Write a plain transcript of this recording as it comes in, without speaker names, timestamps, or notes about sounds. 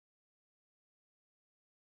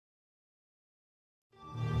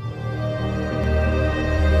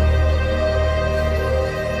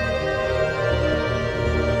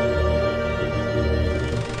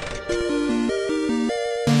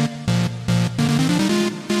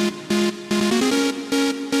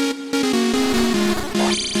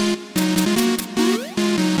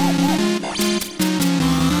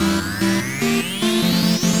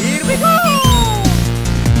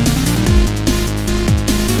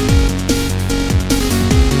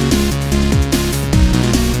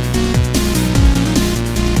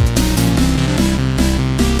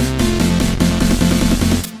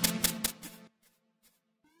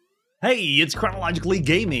Hey, it's Chronologically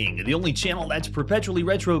Gaming, the only channel that's perpetually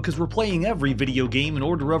retro because we're playing every video game in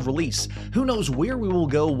order of release. Who knows where we will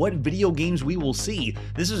go, what video games we will see.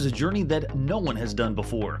 This is a journey that no one has done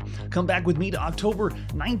before. Come back with me to October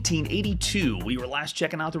 1982. We were last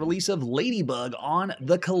checking out the release of Ladybug on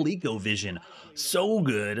the ColecoVision. So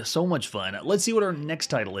good, so much fun. Let's see what our next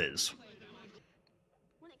title is.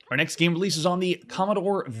 Our next game release is on the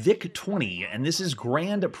Commodore VIC-20, and this is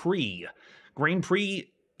Grand Prix. Grand Prix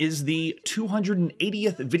is the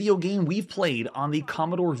 280th video game we've played on the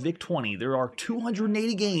Commodore VIC-20. There are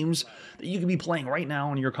 280 games that you can be playing right now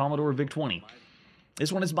on your Commodore VIC-20.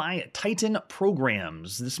 This one is by Titan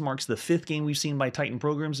Programs. This marks the 5th game we've seen by Titan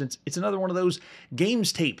Programs. It's another one of those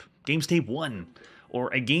Games Tape 1,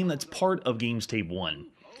 or a game that's part of Games Tape 1.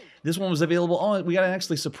 This one was available. Oh, we got an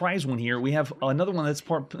actually surprise one here. We have another one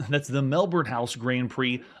that's the Melbourne House Grand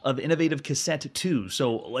Prix of Innovative Cassette 2.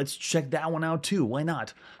 So let's check that one out too. Why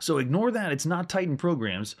not? So ignore that. It's not Titan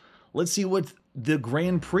Programs. Let's see what the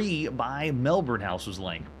Grand Prix by Melbourne House was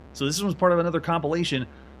like. So this was part of another compilation.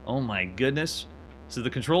 Oh my goodness. So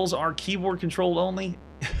the controls are keyboard controlled only.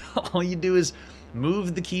 All you do is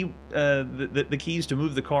move the key, the keys to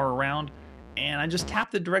move the car around. And I just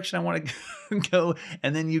tap the direction I want to go,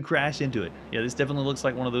 and then you crash into it. Yeah, this definitely looks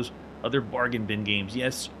like one of those other bargain bin games.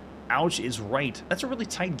 Yes, ouch is right. That's a really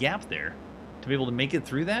tight gap there. To be able to make it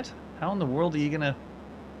through that? How in the world are you gonna...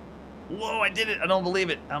 Whoa, I did it! I don't believe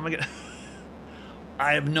it. How am I gonna...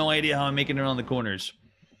 I have no idea how I'm making it around the corners.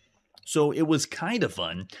 So it was kind of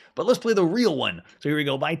fun, but let's play the real one. So here we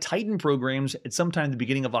go, by Titan Programs at sometime at the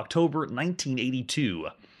beginning of October 1982.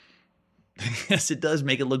 Yes, it does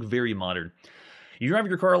make it look very modern. You drive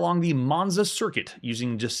your car along the Monza circuit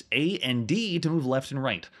using just A and D to move left and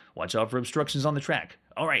right. Watch out for obstructions on the track.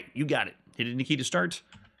 All right, you got it. Hit any key to start.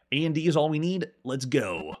 A and D is all we need. Let's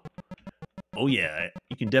go. Oh yeah,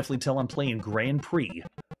 you can definitely tell I'm playing Grand Prix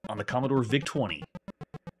on the Commodore VIC-20.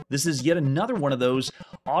 This is yet another one of those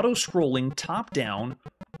auto-scrolling, top-down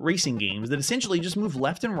racing games that essentially just move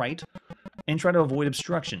left and right and try to avoid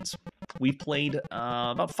obstructions. We've played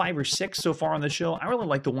about 5 or 6 so far on the show. I really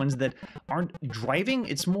like the ones that aren't driving.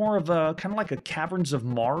 It's more of a kind of like a Caverns of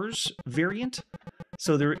Mars variant.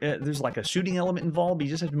 So there's like a shooting element involved, but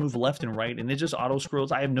you just have to move left and right, and it just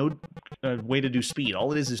auto-scrolls. I have no way to do speed.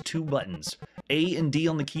 All it is 2 buttons, A and D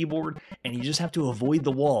on the keyboard, and you just have to avoid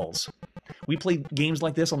the walls. We played games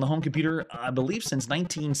like this on the home computer, I believe, since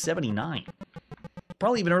 1979.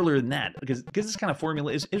 Probably even earlier than that, because this kind of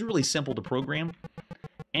formula is really simple to program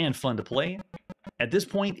and fun to play. At this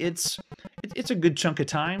point, it's a good chunk of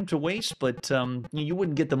time to waste, but you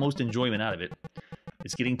wouldn't get the most enjoyment out of it.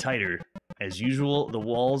 It's getting tighter. As usual, the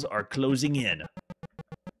walls are closing in.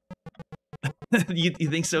 you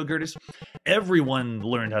think so, Curtis? Everyone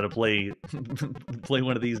learned how to play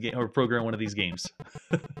one of these games, or program one of these games.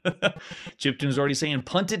 Chiptune's already saying,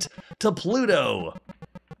 punt it to Pluto.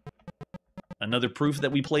 Another proof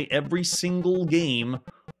that we play every single game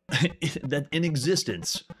that in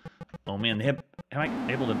existence. Oh man, am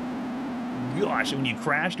I able to... Gosh, when you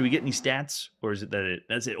crash, do we get any stats? Or is it that it?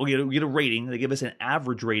 That's it. We get a rating. They give us an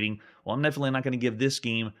average rating. Well, I'm definitely not going to give this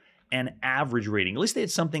game an average rating. At least they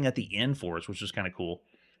had something at the end for us, which was kind of cool.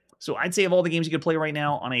 So I'd say of all the games you could play right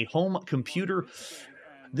now on a home computer,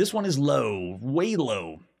 this one is low, way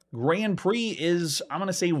low. Grand Prix is, I'm going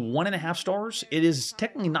to say 1.5 stars. It is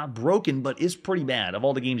technically not broken, but is pretty bad of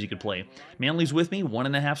all the games you could play. Manly's with me,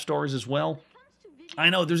 1.5 stars as well. I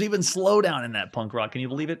know, there's even slowdown in that punk rock. Can you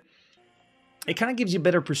believe it? It kind of gives you a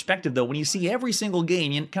better perspective, though. When you see every single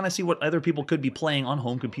game, you kind of see what other people could be playing on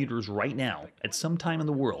home computers right now at some time in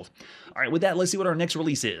the world. All right, with that, let's see what our next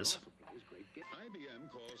release is.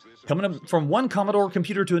 Coming up from one Commodore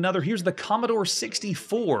computer to another, here's the Commodore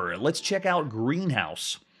 64. Let's check out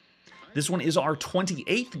Greenhouse. This one is our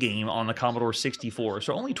 28th game on the Commodore 64,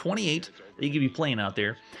 so only 28 that you could be playing out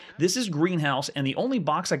there. This is Greenhouse, and the only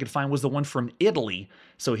box I could find was the one from Italy.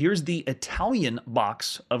 So here's the Italian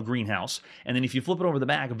box of Greenhouse, and then if you flip it over the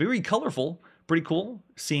back, very colorful, pretty cool,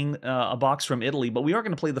 seeing a box from Italy, but we are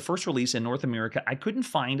going to play the first release in North America. I couldn't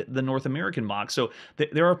find the North American box, so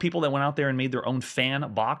there are people that went out there and made their own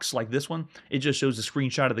fan box like this one. It just shows a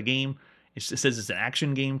screenshot of the game. It says it's an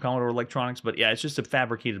action game, Commodore Electronics, but yeah, it's just a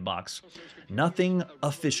fabricated box. Nothing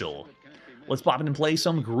official. Let's pop in and play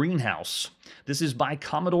some Greenhouse. This is by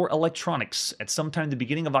Commodore Electronics at sometime the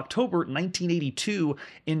beginning of October 1982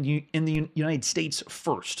 in the United States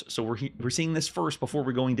first. So we're seeing this first before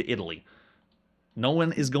we're going to Italy. No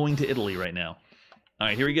one is going to Italy right now. All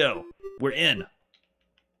right, here we go. We're in.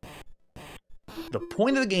 The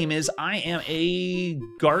point of the game is I am a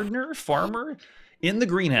gardener, farmer, In the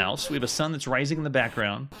greenhouse, we have a sun that's rising in the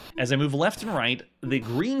background. As I move left and right, the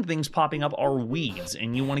green things popping up are weeds,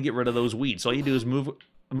 and you want to get rid of those weeds. So all you do is move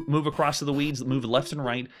across to the weeds, move left and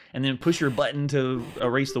right, and then push your button to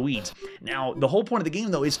erase the weeds. Now, the whole point of the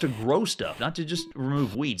game, though, is to grow stuff, not to just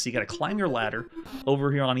remove weeds. So you got to climb your ladder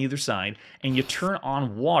over here on either side, and you turn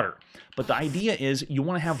on water. But the idea is you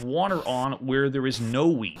want to have water on where there is no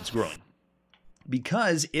weeds growing.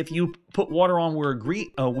 Because if you put water on where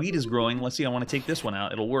a weed is growing, let's see, I want to take this one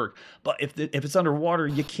out, it'll work. But if it's underwater,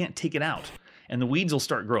 you can't take it out. And the weeds will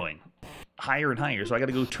start growing higher and higher. So I got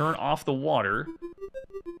to go turn off the water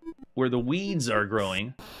where the weeds are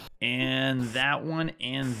growing, and that one,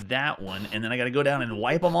 and then I got to go down and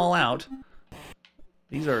wipe them all out.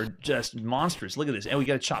 These are just monstrous. Look at this. And we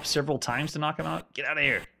got to chop several times to knock them out. Get out of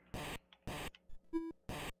here.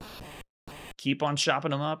 Keep on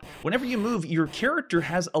chopping them up. Whenever you move, your character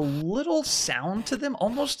has a little sound to them,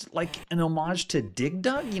 almost like an homage to Dig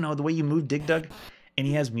Dug. You know, the way you move Dig Dug, and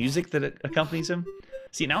he has music that accompanies him.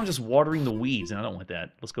 See, now I'm just watering the weeds, and I don't want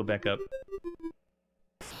that. Let's go back up.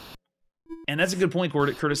 And that's a good point,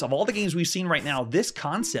 Curtis. Of all the games we've seen right now, this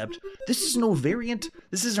concept, this is no variant.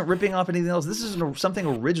 This isn't ripping off anything else. This is something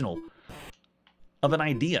original of an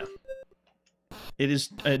idea. It is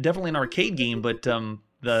definitely an arcade game, but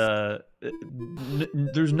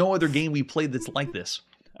there's no other game we played that's like this.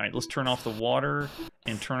 All right, let's turn off the water,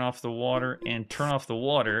 and turn off the water, and turn off the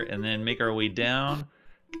water, and then make our way down,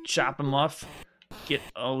 chop them off, get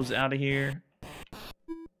those out of here.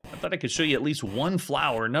 I thought I could show you at least one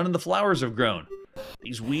flower. None of the flowers have grown.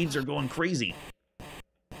 These weeds are going crazy.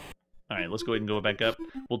 All right, let's go ahead and go back up.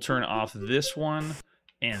 We'll turn off this one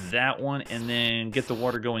and that one, and then get the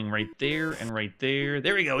water going right there and right there.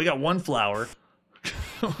 There we go. We got one flower.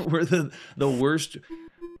 We're the worst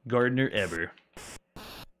gardener ever.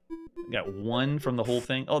 Got one from the whole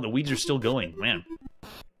thing. Oh, the weeds are still going, man.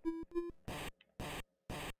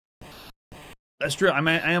 That's true. I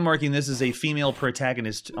am marking this as a female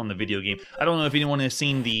protagonist on the video game. I don't know if anyone has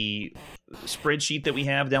seen the spreadsheet that we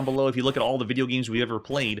have down below. If you look at all the video games we ever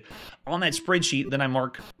played, on that spreadsheet, then I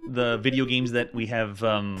mark the video games that we have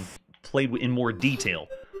played in more detail.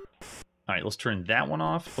 All right, let's turn that one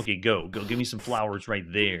off. Okay, go. Give me some flowers right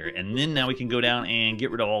there. And then now we can go down and get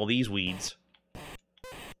rid of all these weeds.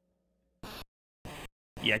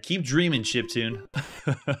 Yeah, keep dreaming, Chiptune.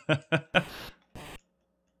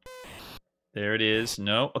 There it is.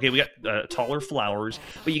 No. Okay, we got taller flowers.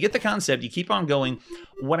 But you get the concept. You keep on going.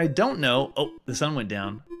 What I don't know... Oh, the sun went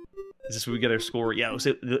down. Is this where we get our score? Yeah,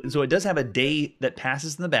 so it does have a day that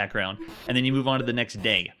passes in the background, and then you move on to the next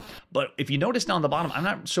day. But if you notice down the bottom, I'm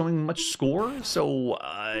not showing much score, so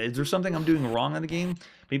is there something I'm doing wrong in the game?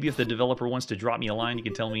 Maybe if the developer wants to drop me a line, you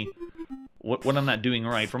can tell me what I'm not doing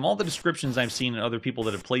right. From all the descriptions I've seen and other people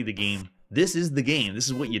that have played the game, this is the game. This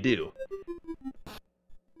is what you do.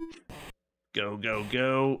 Go, go,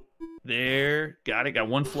 go. There. Got it. Got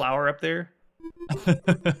one flower up there.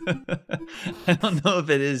 I don't know if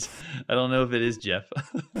it is. I don't know if it is, Jeff.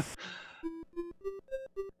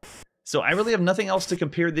 So I really have nothing else to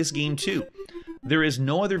compare this game to. There is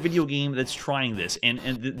no other video game that's trying this, and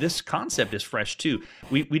this concept is fresh too.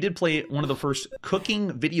 We did play one of the first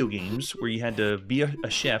cooking video games where you had to be a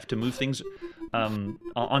chef to move things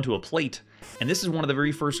onto a plate, and this is one of the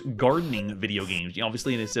very first gardening video games.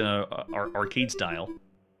 Obviously, it's in a arcade style.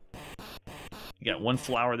 You got one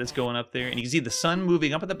flower that's going up there, and you can see the sun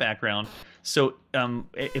moving up in the background. So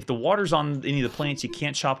if the water's on any of the plants, you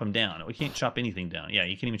can't chop them down. We can't chop anything down. Yeah,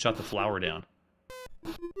 you can't even chop the flower down.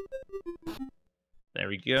 There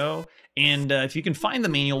we go. And if you can find the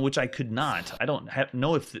manual, which I could not, I don't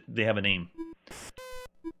know if they have a name.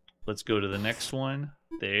 Let's go to the next one.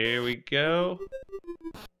 There we go.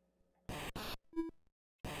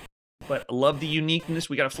 But I love the uniqueness.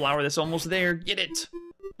 We got a flower that's almost there. Get it.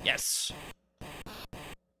 Yes.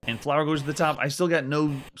 And flower goes to the top. I still got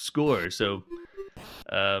no score, so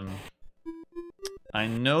I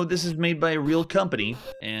know this is made by a real company,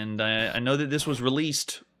 and I know that this was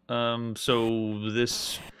released. So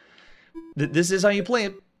this is how you play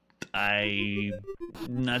it. I'm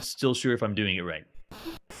not still sure if I'm doing it right,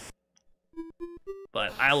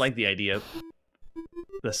 but I like the idea.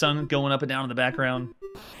 The sun going up and down in the background,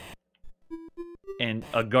 and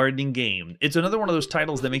a gardening game. It's another one of those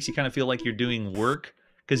titles that makes you kind of feel like you're doing work,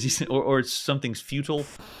 because or something's futile.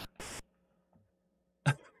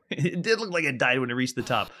 It did look like it died when it reached the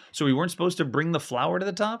top. So we weren't supposed to bring the flower to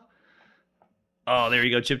the top? Oh, there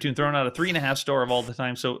you go, Chiptune throwing out a 3.5 star of all the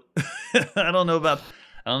time. So I don't know about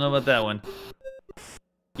that one.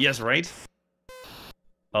 Yes, right?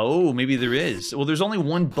 Oh, maybe there is. Well, there's only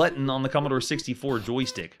one button on the Commodore 64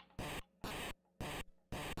 joystick.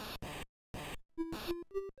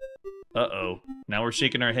 Uh-oh. Now we're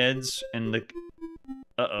shaking our heads, and the...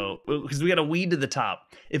 Uh-oh. Because we got a weed to the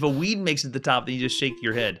top. If a weed makes it to the top, then you just shake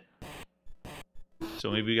your head.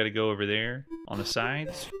 So maybe we got to go over there on the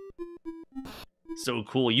sides. So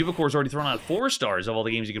cool. You've, of course, already thrown out 4 stars of all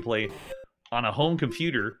the games you can play on a home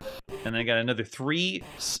computer. And then I got another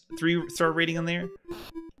 3-star rating on there.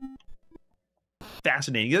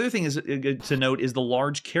 Fascinating. The other thing is to note is the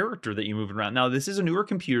large character that you move around. Now, this is a newer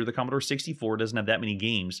computer. The Commodore 64 doesn't have that many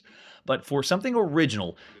games. But for something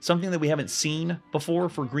original, something that we haven't seen before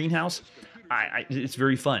for Greenhouse, it's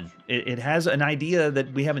very fun. It has an idea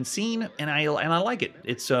that we haven't seen, and I like it.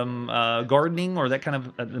 It's gardening, or that kind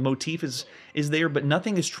of the motif is there, but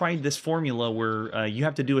nothing has tried this formula where you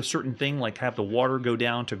have to do a certain thing, like have the water go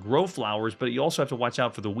down to grow flowers, but you also have to watch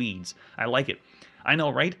out for the weeds. I like it. I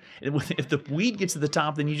know, right? If the weed gets to the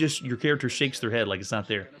top, then your character shakes their head like it's not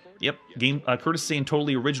there. Yep, Curtis saying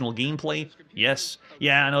totally original gameplay. Yes.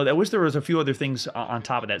 Yeah, I know. I wish there was a few other things on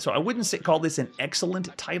top of that. So I wouldn't call this an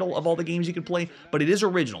excellent title of all the games you could play, but it is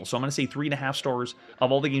original. So I'm going to say 3.5 stars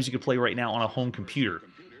of all the games you could play right now on a home computer.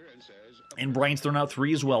 And Brian's thrown out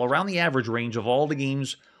 3 as well, around the average range of all the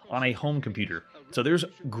games on a home computer. So there's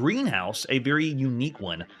Greenhouse, a very unique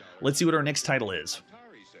one. Let's see what our next title is.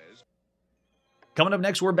 Coming up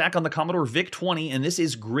next, we're back on the Commodore VIC-20, and this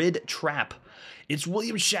is Gridtrap. It's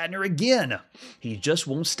William Shatner again. He just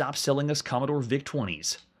won't stop selling us Commodore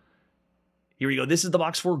VIC-20s. Here we go. This is the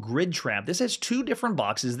box for Gridtrap. This has 2 different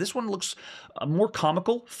boxes. This one looks more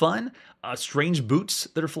comical, fun, strange boots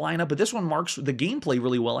that are flying up, but this one marks the gameplay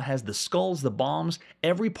really well. It has the skulls, the bombs,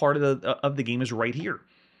 every part of the game is right here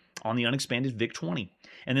on the unexpanded VIC-20.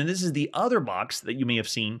 And then this is the other box that you may have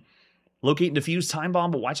seen. Locate and defuse time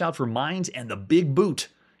bomb, but watch out for mines and the big boot.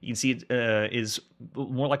 You can see it is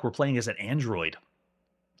more like we're playing as an android.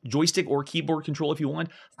 Joystick or keyboard control if you want.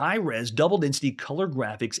 High-res, double-density color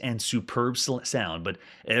graphics, and superb sound. But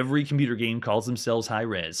every computer game calls themselves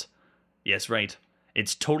high-res. Yes, right.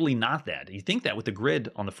 It's totally not that. You think that with the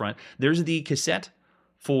grid on the front. There's the cassette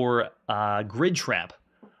for Gridtrap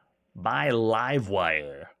by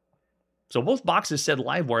Livewire. So both boxes said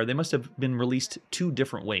Livewire. They must have been released 2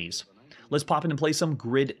 different ways. Let's pop in and play some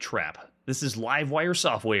Gridtrap. This is Livewire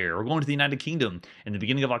software. We're going to the United Kingdom in the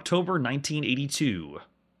beginning of October 1982.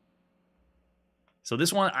 So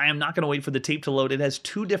this one, I am not going to wait for the tape to load. It has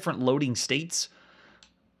 2 different loading states.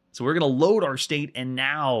 So we're going to load our state and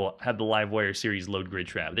now have the Livewire series load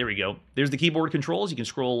Gridtrap. There we go. There's the keyboard controls. You can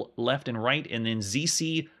scroll left and right, and then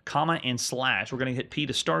ZC, comma, and slash. We're going to hit P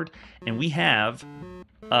to start, and we have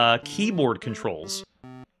keyboard controls.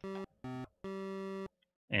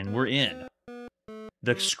 And we're in.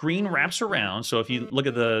 The screen wraps around, so if you look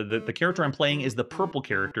at the character I'm playing is the purple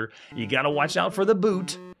character. You got to watch out for the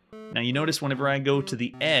boot. Now you notice whenever I go to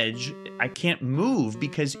the edge, I can't move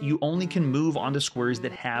because you only can move onto squares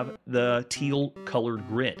that have the teal colored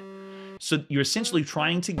grid. So you're essentially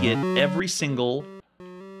trying to get every single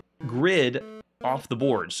grid off the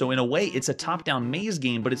board. So in a way, it's a top-down maze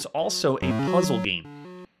game, but it's also a puzzle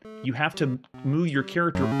game. You have to move your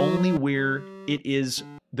character only where it is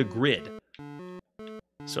the grid.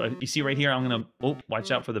 So you see right here, I'm going to, oh,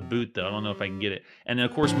 watch out for the boot though. I don't know if I can get it. And then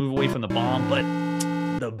of course move away from the bomb, but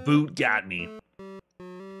the boot got me.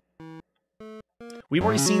 We've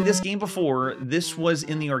already seen this game before. This was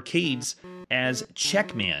in the arcades as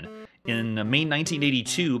Checkman in May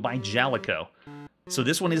 1982 by Jalico. So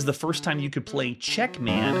this one is the first time you could play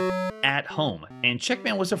Checkman at home. And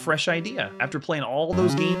Checkman was a fresh idea. After playing all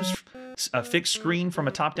those games, a fixed screen from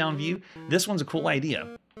a top-down view, this one's a cool idea.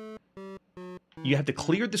 You have to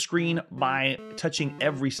clear the screen by touching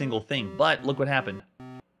every single thing, but look what happened.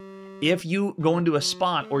 If you go into a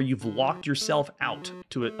spot or you've locked yourself out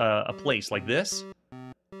to a place like this,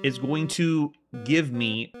 it's going to give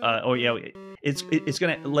me, it's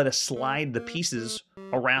going to let us slide the pieces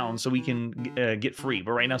around so we can get free.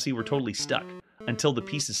 But right now, see, we're totally stuck until the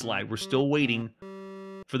pieces slide. We're still waiting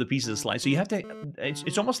for the pieces to slide. So you have to,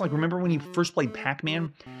 it's almost like, remember when you first played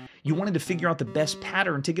Pac-Man? You wanted to figure out the best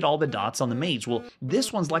pattern to get all the dots on the maze. Well,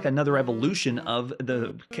 this one's like another evolution of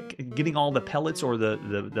getting all the pellets or the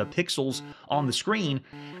pixels on the screen.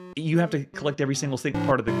 You have to collect every single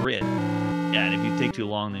part of the grid. Yeah, and if you take too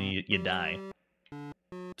long, then you die.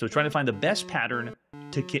 So trying to find the best pattern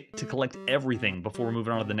to collect everything before we're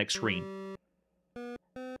moving on to the next screen.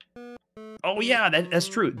 Oh yeah, that's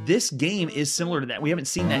true. This game is similar to that. We haven't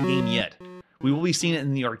seen that game yet. We will be seeing it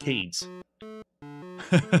in the arcades.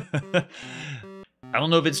 I don't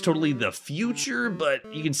know if it's totally the future,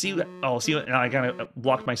 but you can see. Oh, see, I kind of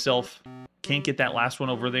blocked myself. Can't get that last one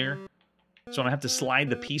over there. So I'm going to have to slide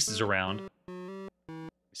the pieces around.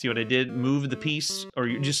 See what I did? Move the piece, or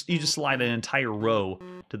you just slide an entire row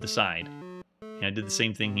to the side. And I did the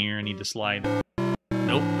same thing here. I need to slide.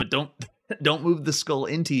 Nope, but don't move the skull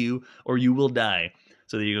into you, or you will die.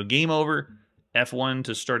 So there you go. Game over. F1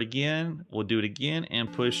 to start again. We'll do it again,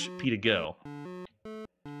 and push P to go.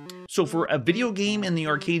 So for a video game in the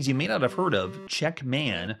arcades you may not have heard of,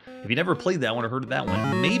 Checkman. If you never played that one or heard of that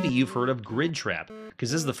one, maybe you've heard of Gridtrap, because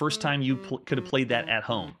this is the first time you could have played that at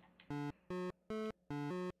home.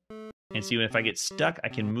 And see, if I get stuck, I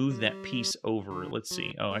can move that piece over. Let's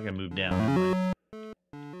see. Oh, I can move down.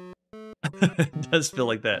 It does feel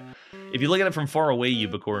like that. If you look at it from far away,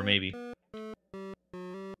 Ubicore, maybe.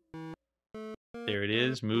 There it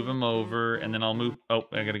is. Move them over, and then I'll move... Oh,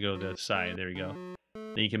 I gotta go to the side. There you go.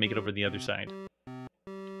 Then you can make it over to the other side.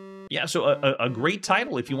 Yeah, so a great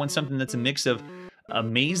title if you want something that's a mix of a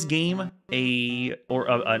maze game, an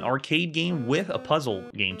arcade game with a puzzle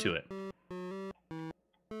game to it.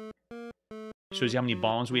 Shows you how many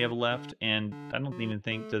bombs we have left, and I don't even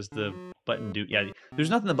think, does the button do... Yeah, there's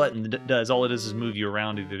nothing the button does. All it does is move you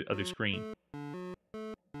around to the other screen.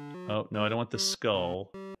 Oh, no, I don't want the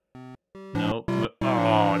skull. Nope.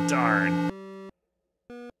 Oh, darn.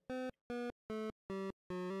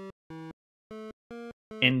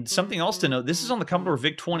 And something else to note, this is on the Commodore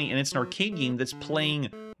VIC-20, and it's an arcade game that's playing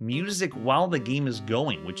music while the game is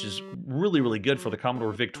going, which is really, really good for the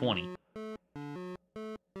Commodore VIC-20.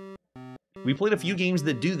 We played a few games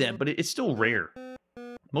that do that, but it's still rare.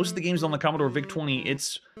 Most of the games on the Commodore VIC-20,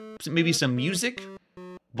 it's maybe some music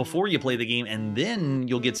before you play the game, and then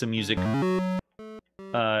you'll get some music.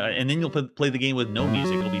 And then you'll play the game with no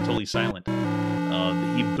music. It'll be totally silent.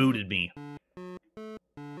 He booted me.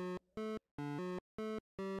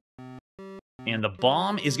 And the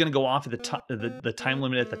bomb is going to go off at the top, the time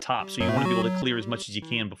limit at the top, so you want to be able to clear as much as you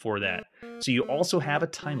can before that. So you also have a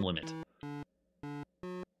time limit.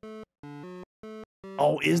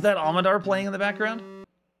 Oh, is that Commodore playing in the background?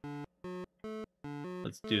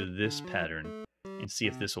 Let's do this pattern and see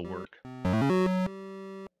if this will work.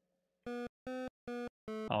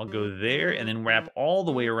 I'll go there and then wrap all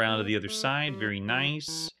the way around to the other side. Very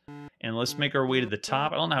nice. And let's make our way to the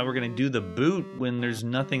top. I don't know how we're going to do the boot when there's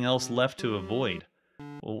nothing else left to avoid.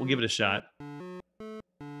 Well, we'll give it a shot.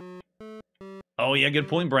 Oh, yeah, good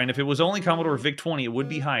point, Brian. If it was only Commodore VIC-20, it would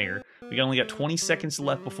be higher. We only got 20 seconds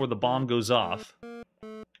left before the bomb goes off.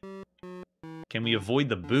 Can we avoid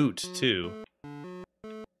the boot, too?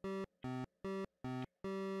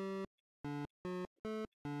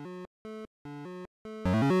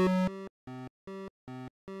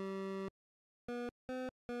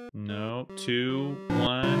 No, 2,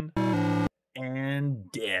 1,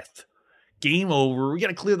 and death. Game over. We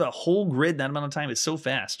gotta clear the whole grid in that amount of time. It's so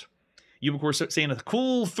fast. You, of course, saying a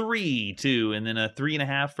cool 3, too, and then a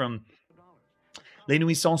 3.5 from Les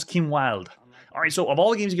Nuisances Kim Wilde. All right, so of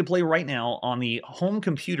all the games you can play right now on the home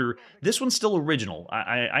computer, this one's still original.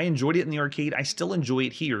 I enjoyed it in the arcade. I still enjoy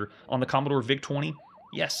it here on the Commodore VIC-20.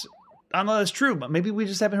 Yes, I know that's true, but maybe we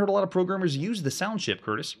just haven't heard a lot of programmers use the sound chip,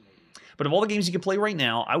 Curtis. But of all the games you can play right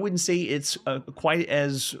now, I wouldn't say it's quite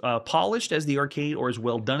as polished as the arcade or as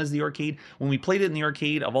well done as the arcade. When we played it in the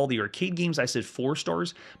arcade, of all the arcade games, I said 4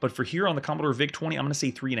 stars. But for here on the Commodore VIC-20, I'm going to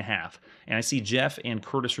say 3.5. And I see Jeff and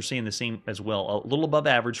Curtis are saying the same as well. A little above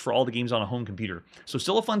average for all the games on a home computer. So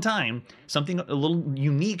still a fun time. Something a little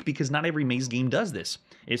unique because not every maze game does this.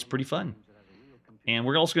 It's pretty fun. And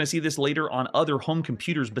we're also going to see this later on other home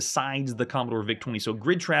computers besides the Commodore VIC-20. So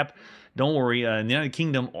Gridtrap, don't worry, in the United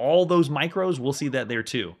Kingdom, all those micros, we'll see that there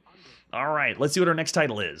too. All right, let's see what our next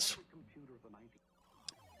title is.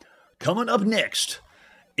 Coming up next,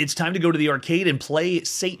 it's time to go to the arcade and play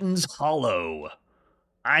Satan's Hollow.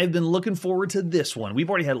 I've been looking forward to this one.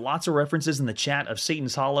 We've already had lots of references in the chat of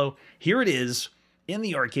Satan's Hollow. Here it is in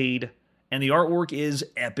the arcade, and the artwork is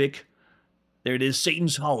epic. There it is,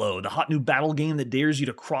 Satan's Hollow, the hot new battle game that dares you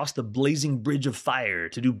to cross the blazing bridge of fire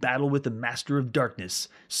to do battle with the Master of Darkness,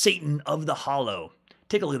 Satan of the Hollow.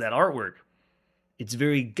 Take a look at that artwork. It's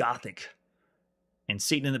very gothic. And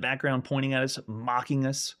Satan in the background pointing at us, mocking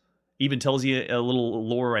us. Even tells you a little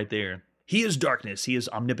lore right there. He is darkness. He is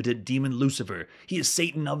omnipotent demon Lucifer. He is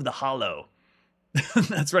Satan of the Hollow.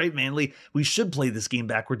 That's right, Manly. We should play this game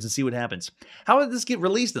backwards and see what happens. How did this get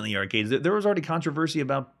released in the arcades? There was already controversy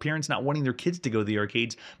about parents not wanting their kids to go to the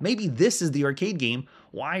arcades. Maybe this is the arcade game.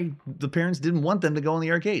 Why the parents didn't want them to go in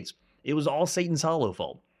the arcades. It was all Satan's Hollow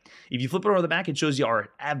fault. If you flip it over the back, it shows you our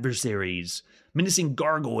adversaries, menacing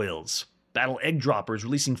gargoyles, battle egg droppers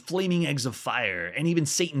releasing flaming eggs of fire, and even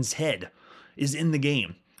Satan's head is in the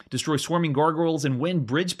game. Destroy swarming gargoyles and win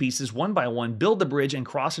bridge pieces one by one, build the bridge, and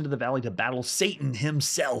cross into the valley to battle Satan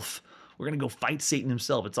himself. We're going to go fight Satan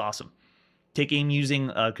himself. It's awesome. Take aim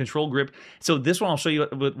using control grip. So this one I'll show you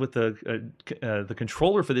with the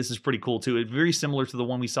controller for this is pretty cool too. It's very similar to the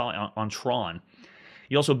one we saw on Tron.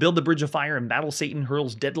 You also build the Bridge of Fire, and Battle Satan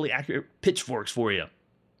hurls deadly accurate pitchforks for you.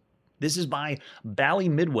 This is by Bally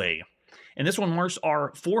Midway. And this one marks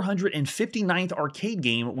our 459th arcade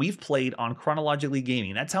game we've played on Chronologically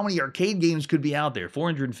Gaming. That's how many arcade games could be out there,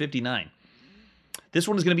 459. This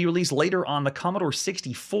one is going to be released later on the Commodore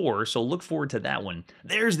 64, so look forward to that one.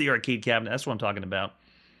 There's the arcade cabinet. That's what I'm talking about.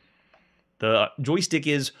 The joystick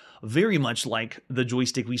is very much like the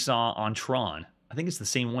joystick we saw on Tron. I think it's the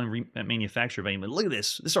same one manufactured by him. But look at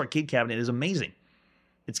this. This arcade cabinet is amazing.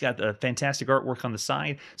 It's got the fantastic artwork on the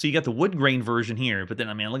side. So you got the wood grain version here, but then,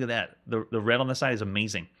 I mean, look at that. The red on the side is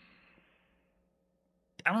amazing.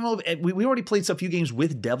 I don't know, if, we already played a few games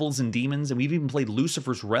with Devils and Demons, and we've even played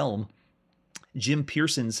Lucifer's Realm, Jim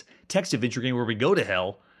Pearson's text adventure game where we go to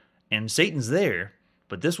hell, and Satan's there.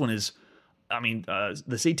 But this one is, I mean,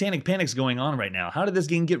 the satanic panic's going on right now. How did this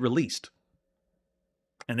game get released?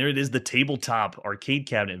 And there it is, the tabletop arcade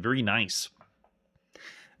cabinet. Very nice.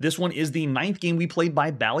 This one is the 9th game we played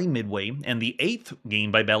by Bally Midway, and the 8th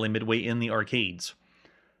game by Bally Midway in the arcades.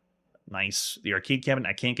 Nice. The arcade cabinet,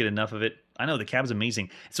 I can't get enough of it. I know, the cab's amazing.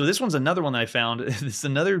 So this one's another one that I found. It's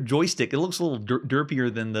another joystick. It looks a little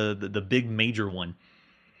derpier than the big major one.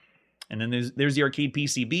 And then there's the arcade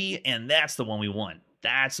PCB, and that's the one we want.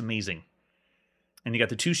 That's amazing. And you got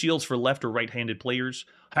the 2 shields for left or right-handed players.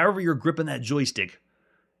 However you're gripping that joystick,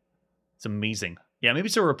 it's amazing. Yeah, maybe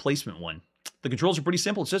it's a replacement one. The controls are pretty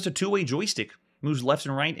simple. It's just a 2-way joystick. Moves left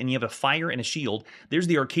and right, and you have a fire and a shield. There's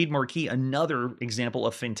the arcade marquee, another example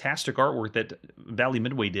of fantastic artwork that Bally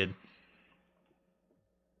Midway did.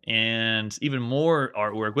 And even more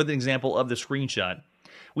artwork with an example of the screenshot.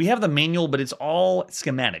 We have the manual, but it's all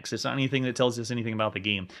schematics. It's not anything that tells us anything about the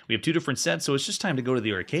game. We have 2 different sets, so it's just time to go to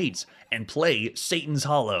the arcades and play Satan's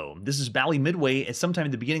Hollow. This is Bally Midway at sometime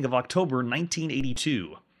at the beginning of October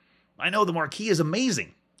 1982. I know, the marquee is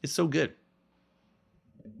amazing. It's so good.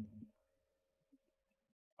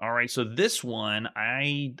 All right, so this one,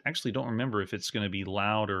 I actually don't remember if it's going to be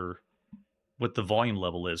loud or what the volume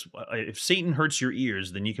level is. If Satan hurts your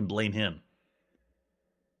ears, then you can blame him.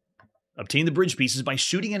 Obtain the bridge pieces by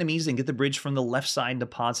shooting enemies and get the bridge from the left side and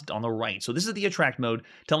deposit on the right. So this is the attract mode,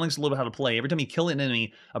 telling us a little bit how to play. Every time you kill an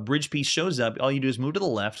enemy, a bridge piece shows up. All you do is move to the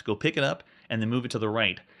left, go pick it up, and then move it to the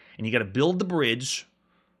right. And you got to build the bridge,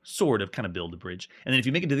 sort of, kind of build the bridge. And then if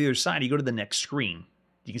you make it to the other side, you go to the next screen.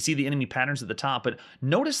 You can see the enemy patterns at the top, but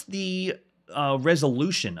notice the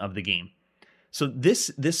resolution of the game. So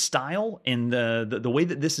this style and the way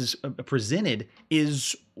that this is presented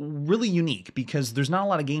is really unique because there's not a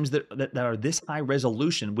lot of games that are this high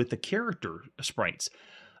resolution with the character sprites.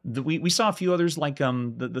 We saw a few others like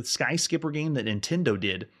the Sky Skipper game that Nintendo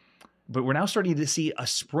did, but we're now starting to see a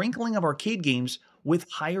sprinkling of arcade games with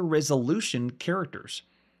higher resolution characters.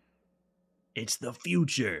 It's the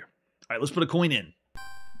future. All right, let's put a coin in.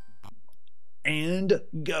 And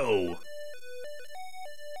go.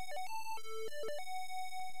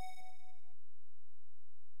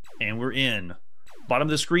 And we're in. Bottom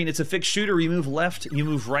of the screen, it's a fixed shooter. You move left, you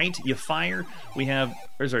move right, you fire.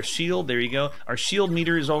 There's our shield, there you go. Our shield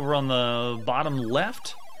meter is over on the bottom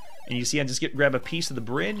left. And you see I just grab a piece of the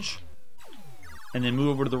bridge and then move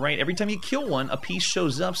over to the right. Every time you kill one, a piece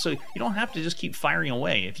shows up, so you don't have to just keep firing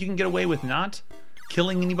away. If you can get away with not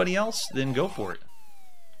killing anybody else, then go for it.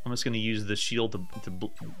 I'm just going to use the shield to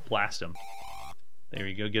blast him. There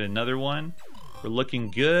you go. Get another one. We're looking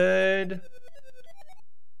good.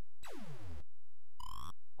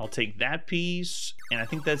 I'll take that piece, and I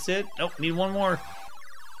think that's it. Nope, need one more.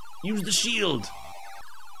 Use the shield.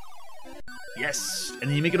 Yes. And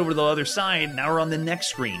then you make it over to the other side. Now we're on the next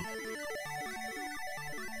screen.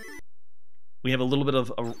 We have a little bit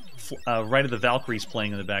of Ride of the Valkyries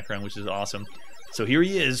playing in the background, which is awesome. So here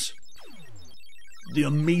he is. The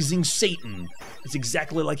amazing Satan. It's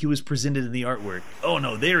exactly like he was presented in the artwork. Oh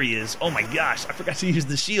no, there he is. Oh my gosh, I forgot to use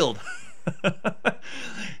the shield.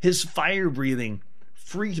 His fire breathing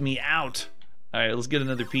freaked me out. All right, let's get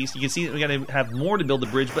another piece. You can see that we got to have more to build the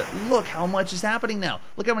bridge, but look how much is happening now.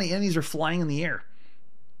 Look how many enemies are flying in the air.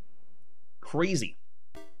 Crazy.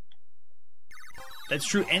 That's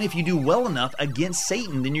true, and if you do well enough against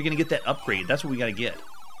Satan, then you're going to get that upgrade. That's what we got to get.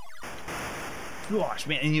 Gosh,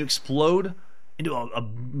 man, and you explode into a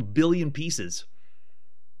billion pieces.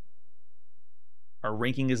 Our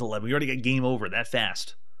ranking is 11. We already got game over that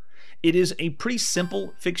fast. It is a pretty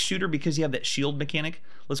simple fixed shooter because you have that shield mechanic.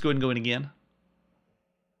 Let's go ahead and go in again.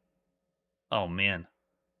 Oh, man.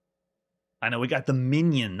 I know, we got the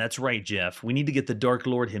minion. That's right, Jeff. We need to get the Dark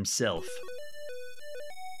Lord himself.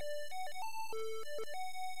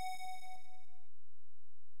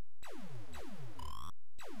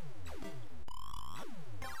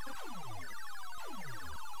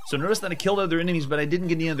 So notice that I killed other enemies, but I didn't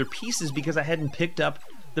get any other pieces because I hadn't picked up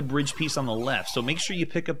the bridge piece on the left. So make sure you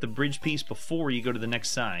pick up the bridge piece before you go to the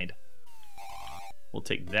next side. We'll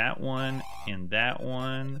take that one and that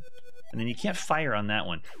one. And then you can't fire on that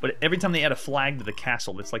one. But every time they add a flag to the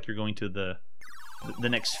castle, it's like you're going to the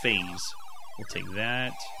next phase. We'll take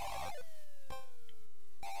that.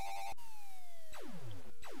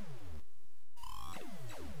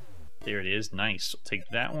 There it is. Nice. We'll take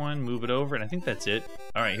that one, move it over, and I think that's it.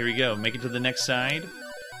 All right, here we go. Make it to the next side.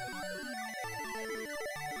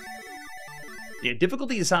 Yeah,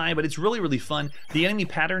 difficulty is high, but it's really, really fun. The enemy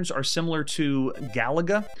patterns are similar to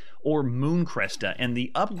Galaga or Mooncresta, and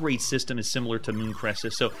the upgrade system is similar to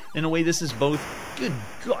Mooncresta. So, in a way, this is both... Good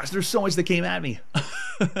gosh, there's so much that came at me.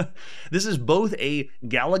 This is both a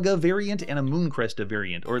Galaga variant and a Mooncresta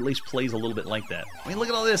variant, or at least plays a little bit like that. I mean, look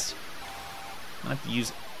at all this. I have to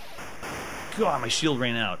use... God, my shield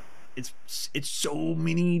ran out. It's so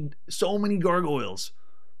many gargoyles.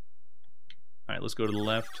 All right, let's go to the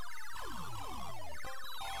left.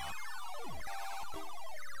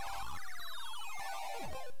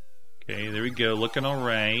 Okay, there we go. Looking all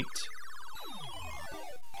right.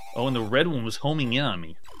 Oh, and the red one was homing in on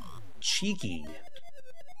me. Cheeky.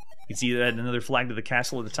 You see that another flag to the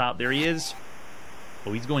castle at the top. There he is.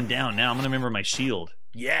 Oh, he's going down now. I'm gonna remember my shield.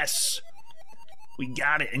 Yes. We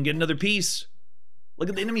got it, and get another piece. Look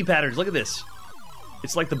at the enemy patterns, look at this.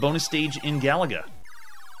 It's like the bonus stage in Galaga.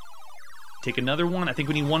 Take another one, I think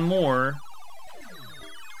we need one more.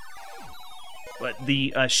 But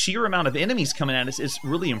the sheer amount of enemies coming at us is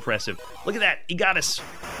really impressive. Look at that, he got us.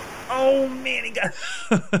 Oh man, he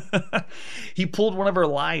got... He pulled one of our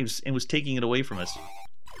lives and was taking it away from us.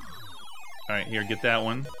 All right, here, get that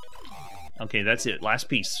one. Okay, that's it, last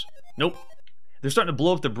piece. Nope. They're starting to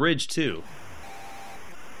blow up the bridge too.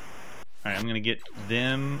 Alright, I'm gonna get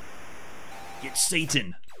them. Get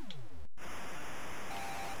Satan.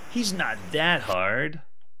 He's not that hard.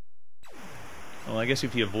 Well, I guess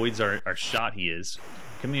if he avoids our shot, he is.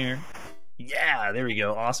 Come here. Yeah, there we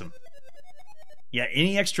go. Awesome. Yeah,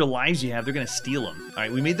 any extra lives you have, they're gonna steal them.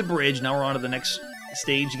 Alright, we made the bridge. Now we're on to the next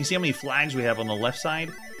stage. You can see how many flags we have on the left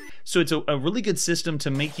side. So it's a really good system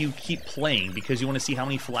to make you keep playing because you want to see how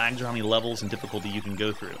many flags or how many levels and difficulty you can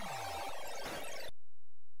go through.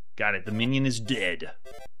 Got it. The minion is dead.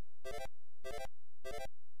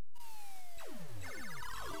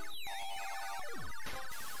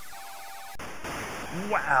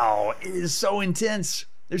 Wow, it is so intense.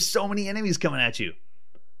 There's so many enemies coming at you.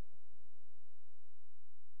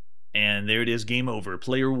 And there it is, game over.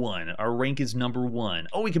 Player 1. Our rank is number 1.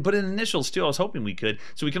 Oh, we can put in initials too. I was hoping we could.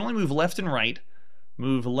 So we can only move left and right.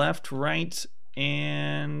 Move left, right,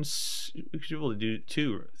 and we should be able to do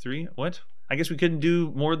 2 or 3. What? I guess we couldn't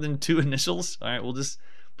do more than 2 initials. All right, we'll just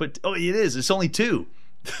put... Oh, it is. It's only 2.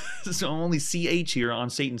 So only CH here on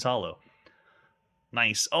Satan's Hollow.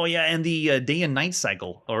 Nice. Oh, yeah, and the day and night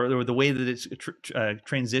cycle, or the way that it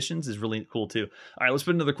transitions is really cool, too. All right, let's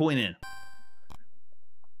put another coin in.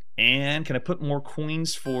 And can I put more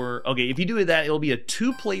coins for... Okay, if you do that, it'll be a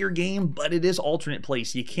 2-player game, but it is alternate play,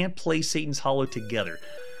 so you can't play Satan's Hollow together.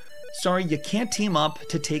 Sorry, you can't team up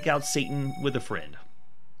to take out Satan with a friend.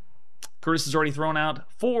 Curtis has already thrown out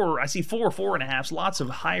 4. I see 4, 4.5s. Lots of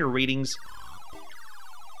higher ratings.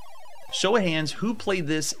 Show of hands, who played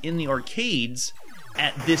this in the arcades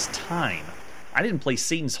at this time? I didn't play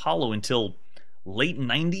Satan's Hollow until late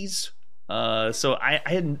 90s. So I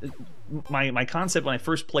had... My concept when I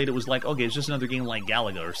first played it was like, okay, it's just another game like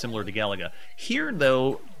Galaga or similar to Galaga. Here,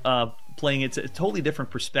 though, playing it's a totally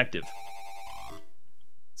different perspective.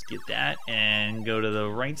 Let's get that and go to the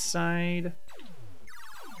right side.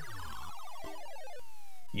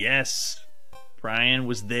 Yes, Brian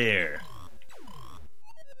was there.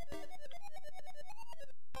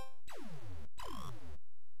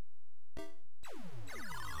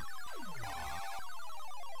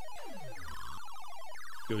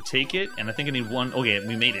 Go take it, and I think I need one. Okay,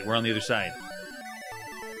 we made it. We're on the other side.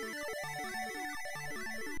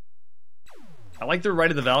 I like their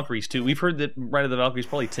Ride of the Valkyries, too. We've heard that Ride of the Valkyries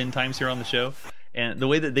probably 10 times here on the show, and the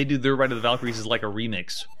way that they do their Ride of the Valkyries is like a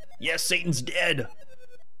remix. Yes, Satan's dead!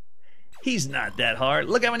 He's not that hard.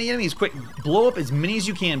 Look how many enemies. Quick, blow up as many as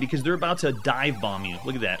you can because they're about to dive bomb you.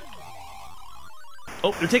 Look at that.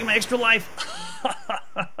 Oh, they're taking my extra life!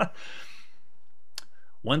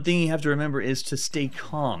 One thing you have to remember is to stay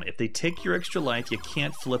calm. If they take your extra life, you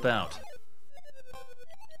can't flip out.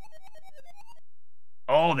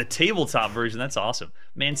 Oh, the tabletop version. That's awesome.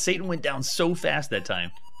 Man, Satan went down so fast that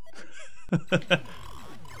time. Let's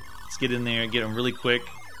get in there and get him really quick.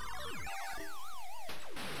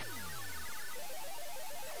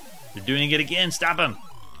 They're doing it again. Stop him.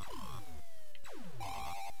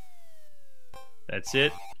 That's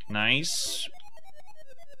it. Nice.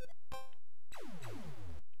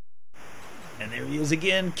 And there he is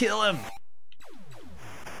again. Kill him.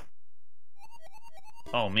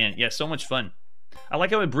 Oh, man. Yeah, so much fun. I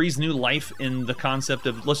like how it breathes new life in the concept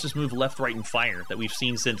of let's just move left, right, and fire that we've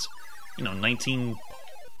seen since, you know,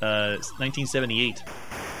 1978.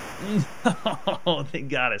 Oh, they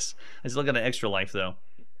got us. I still got an extra life, though.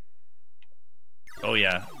 Oh,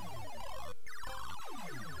 yeah.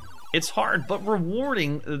 It's hard, but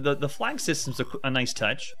rewarding. The flag system's a nice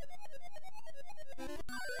touch.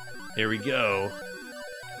 There we go.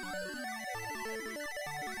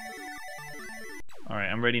 All right,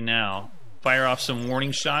 I'm ready now. Fire off some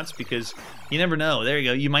warning shots because you never know. There you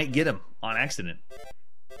go. You might get them on accident.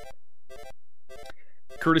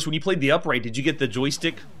 Curtis, when you played the upright, did you get the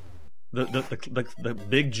joystick? The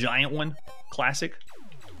big giant one? Classic?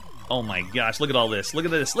 Oh my gosh, look at all this. Look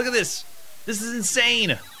at this. Look at this. This is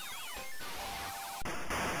insane.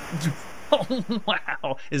 Oh,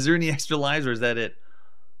 wow. Is there any extra lives or is that it?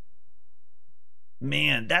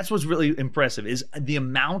 Man, that's what's really impressive is the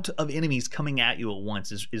amount of enemies coming at you at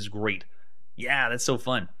once is great. Yeah, that's so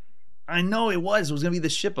fun. I know it was. It was going to be the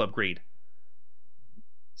ship upgrade.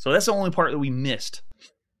 So that's the only part that we missed.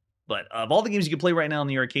 But of all the games you can play right now in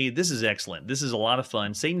the arcade, this is excellent. This is a lot of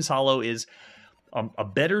fun. Satan's Hollow is a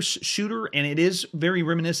better shooter, and it is very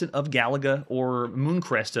reminiscent of Galaga or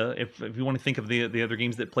Mooncresta, if you want to think of the other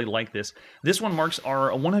games that played like this. This one marks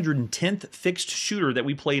our 110th fixed shooter that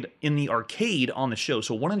we played in the arcade on the show.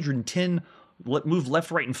 So 110 move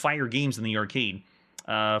left, right, and fire games in the arcade.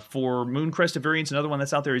 For Mooncresta variants, another one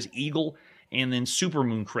that's out there is Eagle, and then Super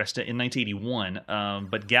Mooncresta in 1981.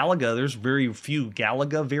 But Galaga, there's very few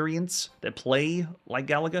Galaga variants that play like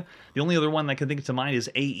Galaga. The only other one that I can think of to mind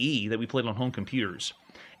is AE that we played on home computers.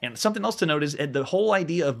 And something else to note is the whole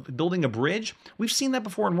idea of building a bridge. We've seen that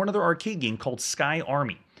before in one other arcade game called Sky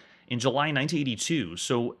Army in July 1982.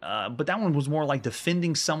 So, but that one was more like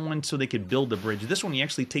defending someone so they could build the bridge. This one, you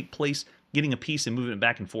actually take place getting a piece and moving it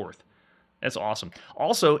back and forth. That's awesome.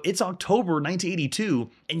 Also, it's October 1982,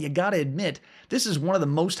 and you gotta admit, this is one of the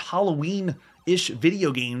most Halloween-ish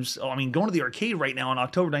video games. I mean, going to the arcade right now in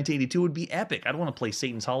October 1982 would be epic. I'd want to play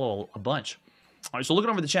Satan's Hollow a bunch. All right, so looking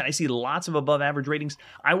over the chat, I see lots of above-average ratings.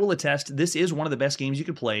 I will attest, this is one of the best games you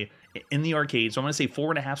could play in the arcade, so I'm going to say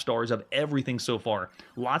 4.5 stars of everything so far.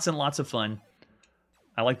 Lots and lots of fun.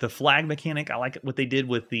 I like the flag mechanic. I like what they did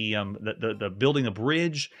with the building a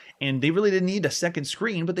bridge. And they really didn't need a second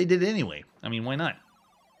screen, but they did it anyway. I mean, why not?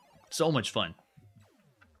 So much fun.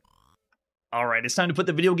 All right, it's time to put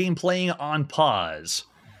the video game playing on pause.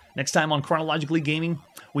 Next time on Chronologically Gaming,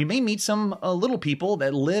 we may meet some little people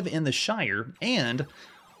that live in the Shire, and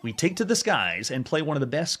we take to the skies and play one of the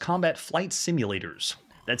best combat flight simulators.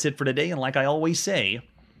 That's it for today, and like I always say,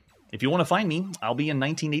 if you want to find me, I'll be in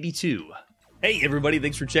 1982. Hey everybody,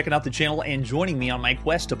 thanks for checking out the channel and joining me on my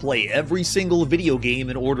quest to play every single video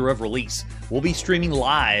game in order of release. We'll be streaming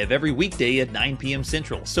live every weekday at 9 p.m.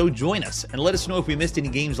 Central, so join us and let us know if we missed any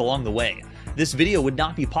games along the way. This video would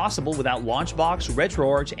not be possible without Launchbox,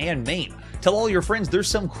 RetroArch, and MAME. Tell all your friends there's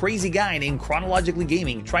some crazy guy named Chronologically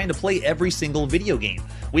Gaming trying to play every single video game.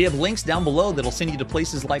 We have links down below that'll send you to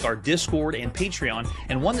places like our Discord and Patreon,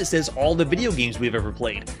 and one that says all the video games we've ever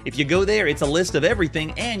played. If you go there, it's a list of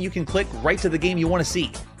everything, and you can click right to the game you want to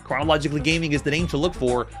see. Chronologically Gaming is the name to look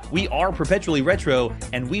for. We are Perpetually Retro,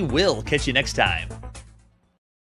 and we will catch you next time.